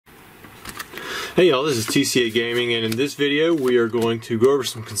Hey y'all, this is TCA Gaming, and in this video we are going to go over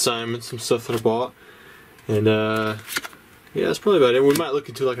some consignments, some stuff that I bought. And yeah, that's probably about it. We might look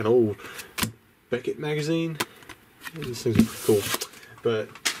into like an old Beckett magazine. These things are pretty cool. But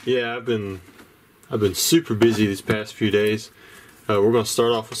yeah, I've been super busy these past few days. We're going to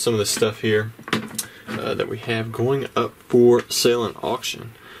start off with some of the stuff here that we have going up for sale and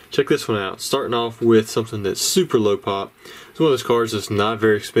auction. Check this one out. Starting off with something that's super low pop. It's one of those cards that's not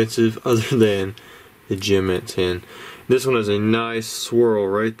very expensive other than the Gem Mint 10. This one has a nice swirl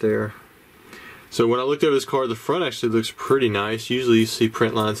right there. So when I looked over this card, the front actually looks pretty nice. Usually you see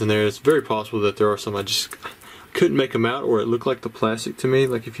print lines in there. It's very possible that there are some I just couldn't make them out, or it looked like the plastic to me.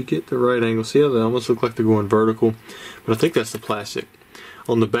 Like if you get the right angle, see how they almost look like they're going vertical? But I think that's the plastic.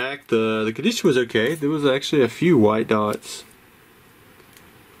 On the back, the condition was okay. There was actually a few white dots.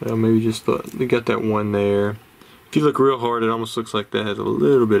 Well, maybe just they got that one there. If you look real hard, it almost looks like that has a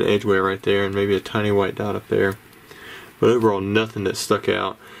little bit of edgeway right there, and maybe a tiny white dot up there. But overall, nothing that stuck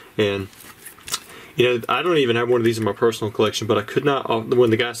out. And you know, I don't even have one of these in my personal collection, but I could not.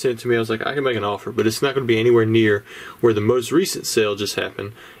 When the guy sent it to me, I was like, I can make an offer, but it's not going to be anywhere near where the most recent sale just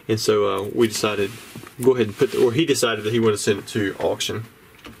happened. And so we decided, go ahead and put, or he decided that he wanted to send it to auction.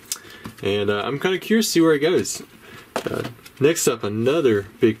 And I'm kind of curious to see where it goes. Next up, another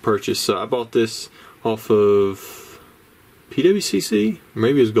big purchase. So I bought this off of PWCC,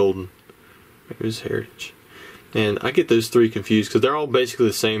 maybe it was Golden, maybe it was Heritage. And I get those three confused because they're all basically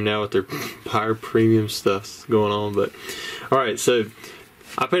the same now with their higher premium stuff going on. But alright, so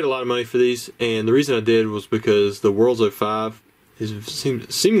I paid a lot of money for these, and the reason I did was because the Worlds 05 is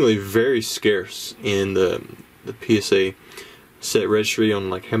seemingly very scarce in the PSA set registry on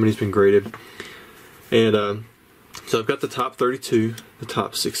like how many's been graded. And so I've got the top 32, the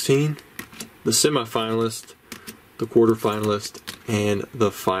top 16, the semi-finalist, the quarter-finalist, and the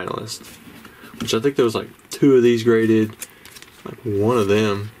finalist. Which I think there was like 2 of these graded, like one of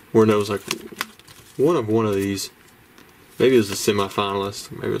them, or no, it was like one of these. Maybe it was the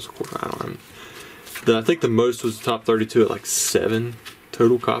semi-finalist, maybe it was a quarter, I don't know. I think the most was the top 32 at like 7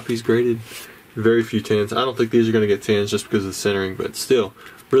 total copies graded. Very few 10s. I don't think these are going to get 10s just because of the centering, but still,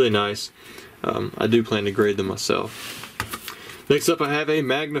 really nice. I do plan to grade them myself. Next up, I have a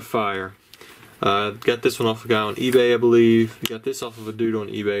magnifier. Got this one off a guy on eBay, I believe. Got this off of a dude on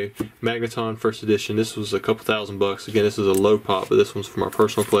eBay. Magneton first edition. This was a couple $1,000. Again, this is a low pop, but this one's from our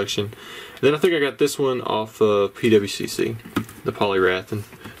personal collection. And then I think I got this one off of PWCC, the Polyrath. In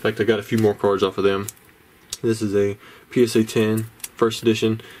fact, I got a few more cards off of them. This is a PSA 10 first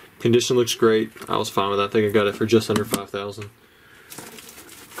edition. Condition looks great. I was fine with that. I think I got it for just under $5,000.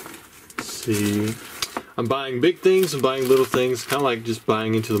 See, I'm buying big things, I'm buying little things, kind of like just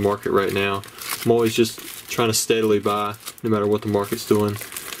buying into the market right now. I'm always just trying to steadily buy, no matter what the market's doing.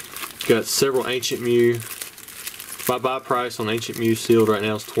 Got several Ancient Mew. My buy price on Ancient Mew sealed right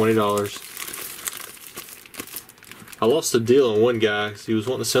now is $20. I lost a deal on one guy because he was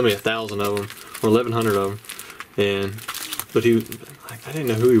wanting to sell me 1,000 of them, or 1,100 of them, but I didn't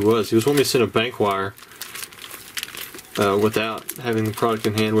know who he was. He was wanting me to send a bank wire without having the product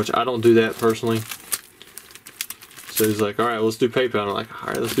in hand, which I don't do that personally. So he's like, alright, let's do PayPal. And I'm like,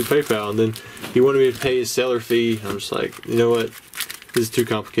 alright, let's do PayPal. And then he wanted me to pay his seller fee. I'm just like, you know what? This is too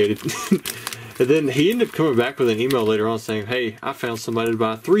complicated. And then he ended up coming back with an email later on saying, hey, I found somebody to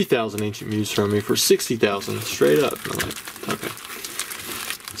buy 3,000 Ancient Mews from me for 60,000 straight up. And I'm like, okay.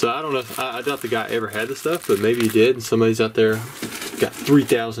 So I don't know if, I doubt the guy ever had this stuff, but maybe he did, and somebody's out there got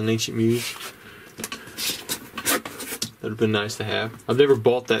 3,000 Ancient Mews. That would have been nice to have. I've never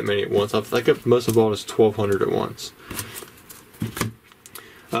bought that many at once. I think most I've bought is 1,200 at once.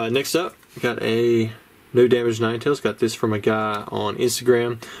 Next up, got a No Damage Ninetales. Got this from a guy on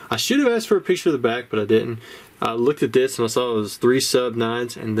Instagram. I should have asked for a picture of the back, but I didn't. I looked at this and I saw it was 3 sub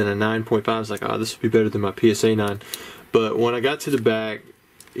 9s and then a 9.5. I was like, oh, this would be better than my PSA 9. But when I got to the back,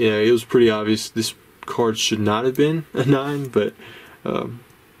 you know, it was pretty obvious this card should not have been a 9, but well,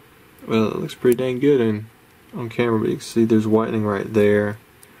 it looks pretty dang good on camera. But you can see there's whitening right there,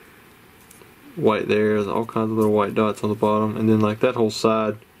 white there, there's all kinds of little white dots on the bottom, and then like that whole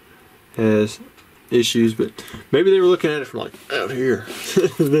side has issues, but maybe they were looking at it from like out here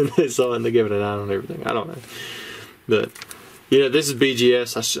and then they saw it and they gave it a 9 on everything. I don't know, but yeah, this is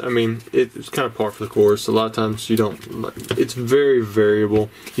BGS. I mean, it's kind of par for the course. A lot of times you don't, it's very variable.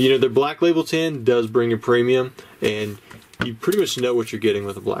 You know, their Black Label 10 does bring a premium, and you pretty much know what you're getting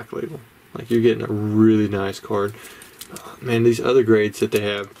with a Black Label. Like, you're getting a really nice card. Man, these other grades that they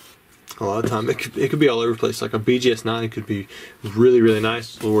have, a lot of time it could be all over the place. Like a BGS 9 could be really, really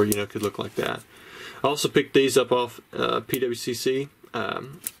nice, or you know, could look like that. I also picked these up off PWCC.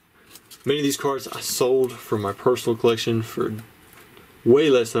 Many of these cards I sold from my personal collection for way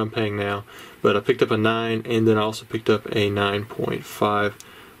less than I'm paying now. But I picked up a 9, and then I also picked up a 9.5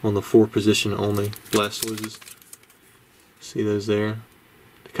 on the 4 position only Blastoises. See those there?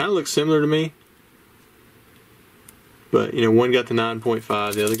 They kind of look similar to me. But, you know, one got the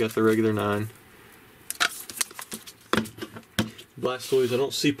 9.5, the other got the regular 9. Blastoise I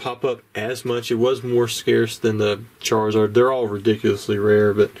don't see pop up as much. It was more scarce than the Charizard. They're all ridiculously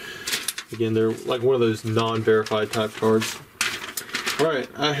rare, but again, they're like one of those non-verified type cards. Alright,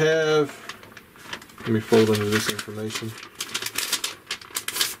 I have... Let me fold under this information.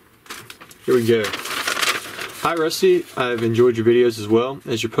 Here we go. Hi Rusty, I've enjoyed your videos as well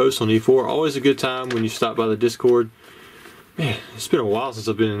as your posts on E4. Always a good time when you stop by the Discord. Man, it's been a while since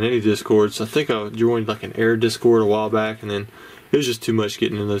I've been in any Discords. I think I joined like an Air Discord a while back, and then it was just too much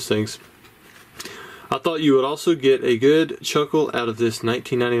getting in those things. I thought you would also get a good chuckle out of this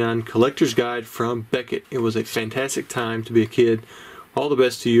 1999 collector's guide from Beckett. It was a fantastic time to be a kid. All the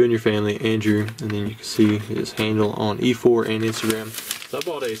best to you and your family, Andrew. And then you can see his handle on E4 and Instagram. So I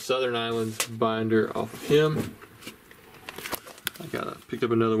bought a Southern Islands binder off of him. I picked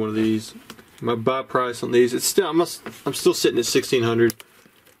up another one of these. My buy price on these, it's still I'm still sitting at $1,600.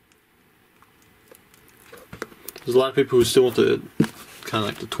 There's a lot of people who still want the kind of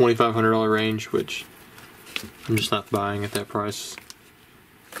like the $2,500 range, which I'm just not buying at that price.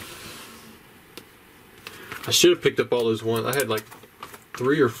 I should have picked up all those ones. I had like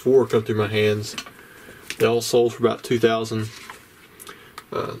 3 or 4 come through my hands. They all sold for about $2,000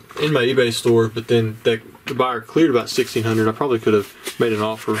 in my eBay store, but then the buyer cleared about $1,600. I probably could have made an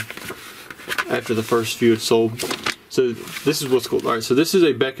offer after the first few had sold. So this is what's cool. Alright, so this is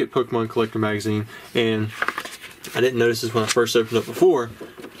a Beckett Pokemon Collector magazine, and I didn't notice this when I first opened it before.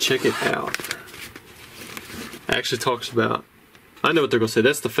 Check it out. It actually talks about, I know what they're going to say,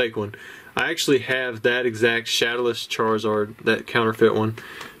 that's the fake one. I actually have that exact Shadowless Charizard, that counterfeit one.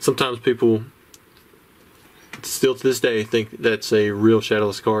 Sometimes people still to this day think that's a real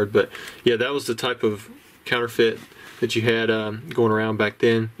Shadowless card, but yeah, that was the type of counterfeit that you had going around back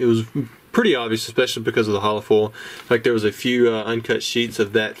then. It was pretty obvious, especially because of the holofoil. Like there was a few uncut sheets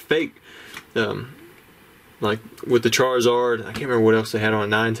of that fake, like with the Charizard. I can't remember what else they had on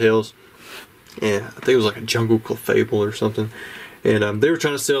Ninetales. Yeah, I think it was like a Jungle Clefable or something. And they were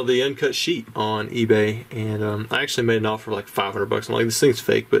trying to sell the uncut sheet on eBay, and I actually made an offer for like $500. I'm like, this thing's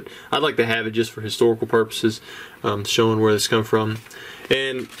fake, but I'd like to have it just for historical purposes, showing where this come from.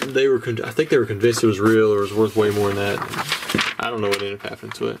 And they were, I think they were convinced it was real or it was worth way more than that. I don't know what ended up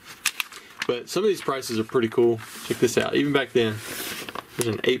happening to it. But some of these prices are pretty cool. Check this out. Even back then,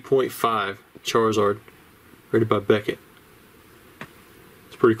 there's an 8.5 Charizard rated by Beckett.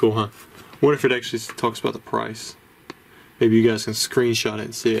 It's pretty cool, huh? I wonder if it actually talks about the price. Maybe you guys can screenshot it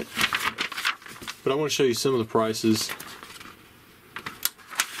and see it. But I want to show you some of the prices.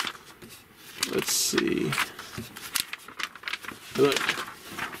 Let's see. Look.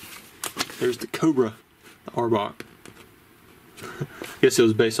 There's the Cobra, the Arbok. I guess it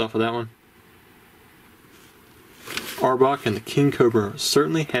was based off of that one. Arbok and the King Cobra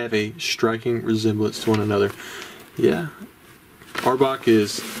certainly have a striking resemblance to one another. Yeah. Arbok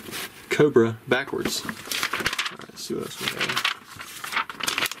is Cobra backwards. Let's see what else we have.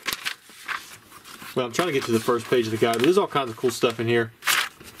 Well, I'm trying to get to the first page of the guide, but there's all kinds of cool stuff in here.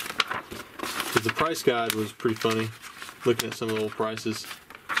 Because the price guide was pretty funny, looking at some of the old prices.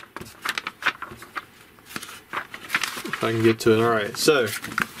 If I can get to it. Alright,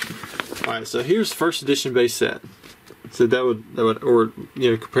 so here's first edition base set. So that would, or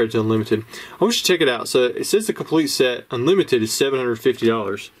you know, compared to Unlimited. I want you to check it out. So it says the complete set, Unlimited, is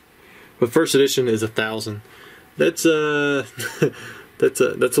 $750, but first edition is $1,000. That's that's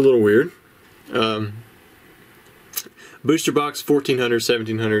a little weird. Booster box $1,400,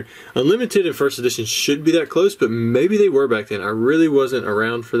 $1,700. Unlimited and first edition should be that close, but maybe they were back then. I really wasn't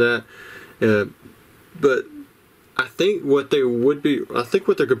around for that. But I think what they would be, I think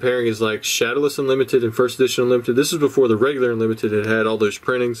what they're comparing is like Shadowless Unlimited and first edition Unlimited. This is before the regular Unlimited had all those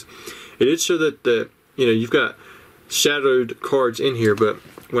printings. It did show that you know, you've got shadowed cards in here, but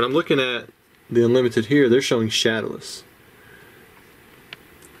when I'm looking at the Unlimited here, they're showing Shadowless.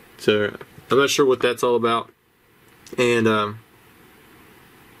 So I'm not sure what that's all about. And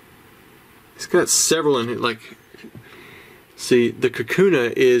it's got several in it. Like, see, the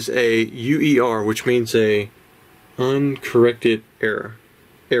Kakuna is a UER, which means a uncorrected error.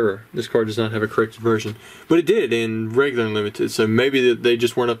 This card does not have a corrected version, but it did in regular Unlimited. So maybe they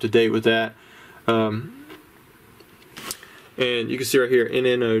just weren't up to date with that. And you can see right here,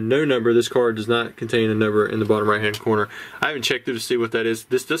 NNO, no number. This card does not contain a number in the bottom right hand corner. I haven't checked through to see what that is.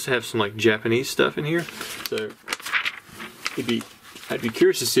 This does have some like Japanese stuff in here, so I'd be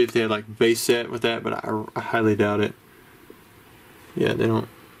curious to see if they had like base set with that, but I highly doubt it. Yeah, they don't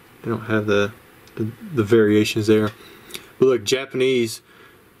have the variations there. But look, Japanese,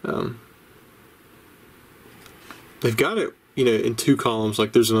 they've got it, you know, in 2 columns.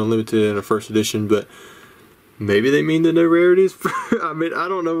 Like there's an unlimited and a first edition, but maybe they mean the no rarities. I mean, I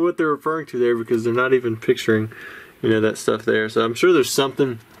don't know what they're referring to there because they're not even picturing, you know, that stuff there. So I'm sure there's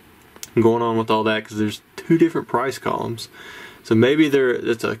something going on with all that because there's 2 different price columns. So maybe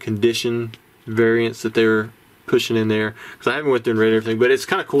it's a condition variance that they were pushing in there, because I haven't went through and read everything, but it's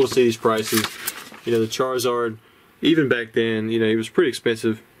kind of cool to see these prices. You know, the Charizard, even back then, you know, it was pretty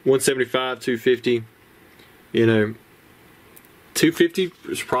expensive. 175, 250. You know, 250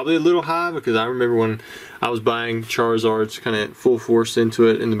 was probably a little high, because I remember when I was buying Charizards kind of full force into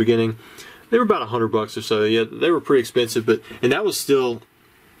it in the beginning, they were about $100 or so. Yeah, they were pretty expensive, and that was still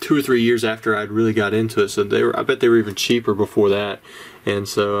 2 or 3 years after I'd really got into it. So I bet they were even cheaper before that. And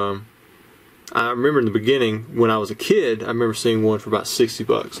so I remember in the beginning when I was a kid, I remember seeing one for about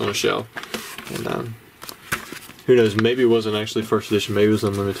 $60 on a shelf. And who knows, maybe it wasn't actually first edition, maybe it was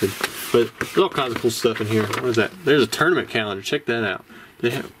unlimited. But there's all kinds of cool stuff in here. What is that? There's a tournament calendar. Check that out. They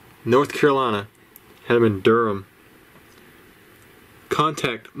have North Carolina, had them in Durham.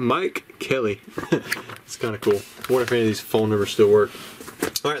 Contact Mike Kelly. It's kind of cool. I wonder if any of these phone numbers still work.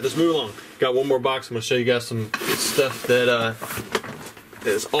 Alright, let's move along. Got one more box. I'm going to show you guys some stuff that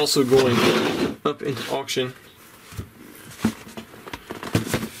is also going up into auction.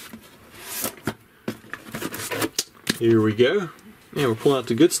 Here we go. Yeah, we're pulling out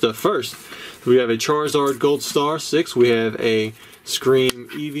the good stuff first. We have a Charizard Gold Star 6. We have a Scream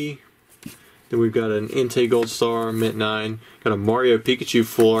Eevee. Then we've got an Entei Gold Star, Mint 9. Got a Mario Pikachu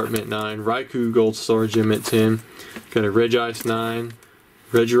Full Art, Mint 9. Raikou Gold Star, Gem Mint 10. Got a Regice 9.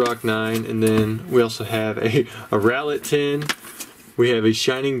 Regirock 9. And then we also have a Rowlet 10. We have a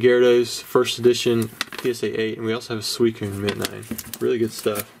Shining Gyarados First Edition PSA 8. And we also have a Suicune Mint 9. Really good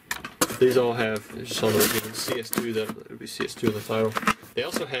stuff. These all have, just on the CS2, that would be CS2 in the title. They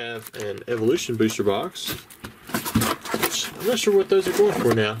also have an Evolution Booster Box. I'm not sure what those are going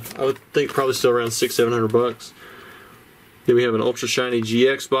for now. I would think probably still around $600-700. Then we have an Ultra Shiny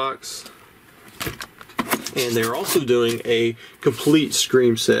GX box. And they're also doing a complete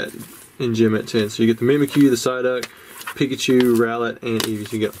Scream set in Gem at 10. So you get the Mimikyu, the Psyduck, Pikachu, Rowlet, and Eevee.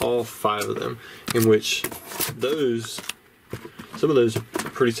 So you get all 5 of them, in which some of those are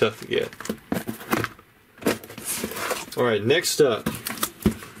pretty tough to get. Alright, next up.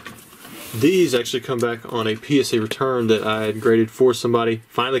 These actually come back on a PSA return that I had graded for somebody.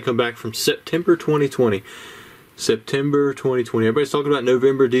 Finally come back from September 2020. September 2020. Everybody's talking about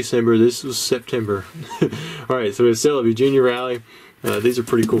November, December. This was September. Alright, so we have Celebi Junior Rally. These are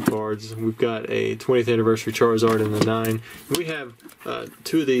pretty cool cards. We've got a 20th anniversary Charizard in the 9. And we have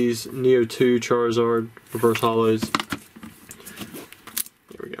 2 of these Neo 2 Charizard reverse hollows.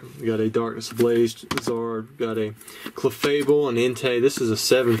 There we go. We got a Darkness Ablaze Zard. Got a Clefable, an Entei. This is a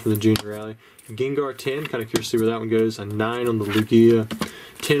 7 from the Junior Rally. A Gengar 10. Kind of curious to see where that one goes. A 9 on the Lugia.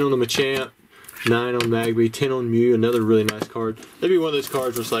 10 on the Machamp. 9 on Magby. 10 on Mew. Another really nice card. Maybe one of those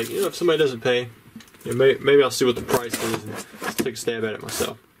cards where it's like, you know, if somebody doesn't pay, you know, maybe I'll see what the price is and take a stab at it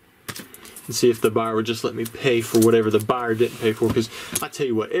myself. And see if the buyer would just let me pay for whatever the buyer didn't pay for. Because I tell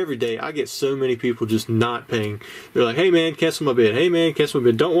you what, every day I get so many people just not paying. They're like, hey man, cancel my bid. Hey man, cancel my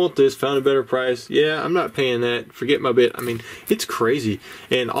bid. Don't want this. Found a better price. Yeah, I'm not paying that. Forget my bid. I mean, it's crazy.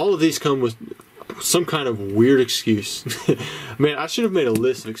 And all of these come with some kind of weird excuse. Man, I should have made a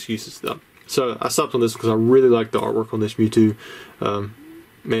list of excuses though. So I stopped on this because I really like the artwork on this Mewtwo.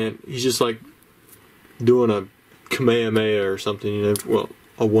 Man, he's just like doing a Kamehameha or something, you know. Well,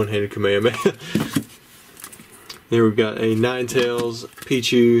 a one-handed Kamehameha. There we've got a Ninetales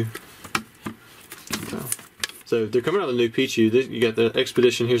Pichu. So they're coming out with a new Pichu. You got the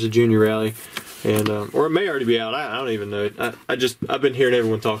Expedition. Here's a Junior Rally, and or it may already be out. I don't even know. I've been hearing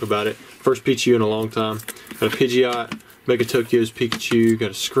everyone talk about it. First Pichu in a long time. Got a Pidgeot, Mega Tokyo's Pikachu.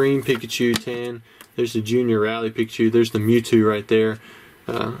 Got a Scream Pikachu 10. There's the Junior Rally Pikachu. There's the Mewtwo right there.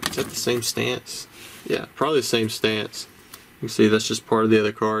 Is that the same stance? Yeah, probably the same stance. You can see that's just part of the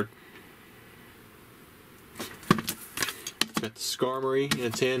other card. Got the Skarmory in a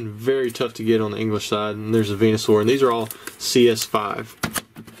 10. Very tough to get on the English side. And there's a Venusaur. And these are all CS5.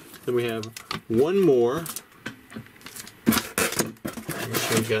 Then we have one more. I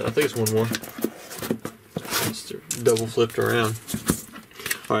think it's one more. Just double flipped around.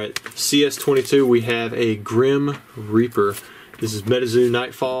 Alright, CS22, we have a Grim Reaper. This is MetaZoo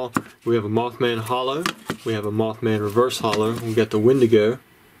Nightfall. We have a Mothman Hollow. We have a Mothman Reverse Hollow. We've got the Wendigo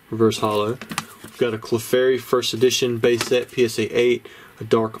Reverse Hollow. We've got a Clefairy First Edition base set, PSA 8, a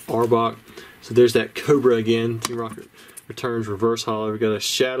Dark Arbok. So there's that Cobra again, Team Rocket Returns Reverse Hollow. We've got a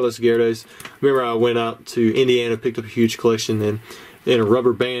Shadowless Gyarados. Remember I went out to Indiana, picked up a huge collection, and in a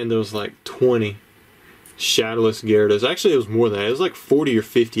rubber band there was like 20 Shadowless Gyarados. Actually it was more than that. It was like 40 or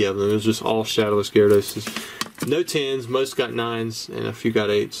 50 of them. It was just all Shadowless Gyarados. No 10s, most got 9s, and a few got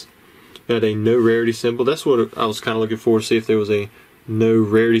 8s. Got a no rarity symbol. That's what I was kind of looking for, to see if there was a no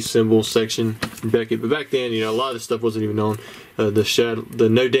rarity symbol section in Beckett. But back then, you know, a lot of this stuff wasn't even on. The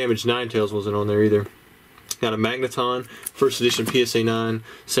no damage Ninetales wasn't on there either. Got a Magneton, first edition PSA 9.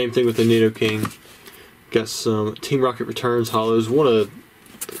 Same thing with the Nidoking. Got some Team Rocket Returns Hollows. One of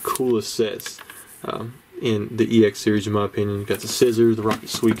the coolest sets in the EX series, in my opinion. Got the Scissor, the Rocket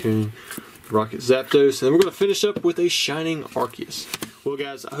Suicune, Rocket Zapdos, and then we're going to finish up with a Shining Arceus. Well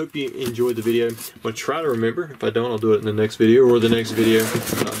guys, I hope you enjoyed the video. I'm going to try to remember. If I don't, I'll do it in the next video or the next video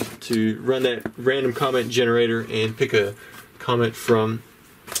to run that random comment generator and pick a comment from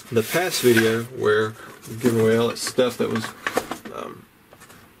the past video where we're giving away all that stuff that was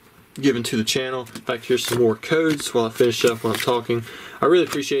given to the channel. In fact, here's some more codes while I finish up when I'm talking. I really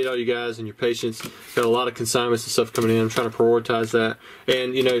appreciate all you guys and your patience. Got a lot of consignments and stuff coming in. I'm trying to prioritize that.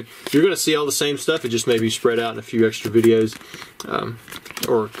 And you know, you're going to see all the same stuff. It just may be spread out in a few extra videos,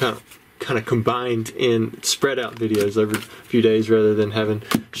 or kind of combined in spread out videos over a few days rather than having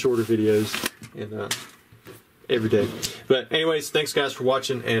shorter videos and every day. But anyways, thanks guys for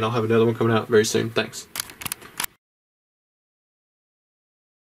watching, and I'll have another one coming out very soon. Thanks.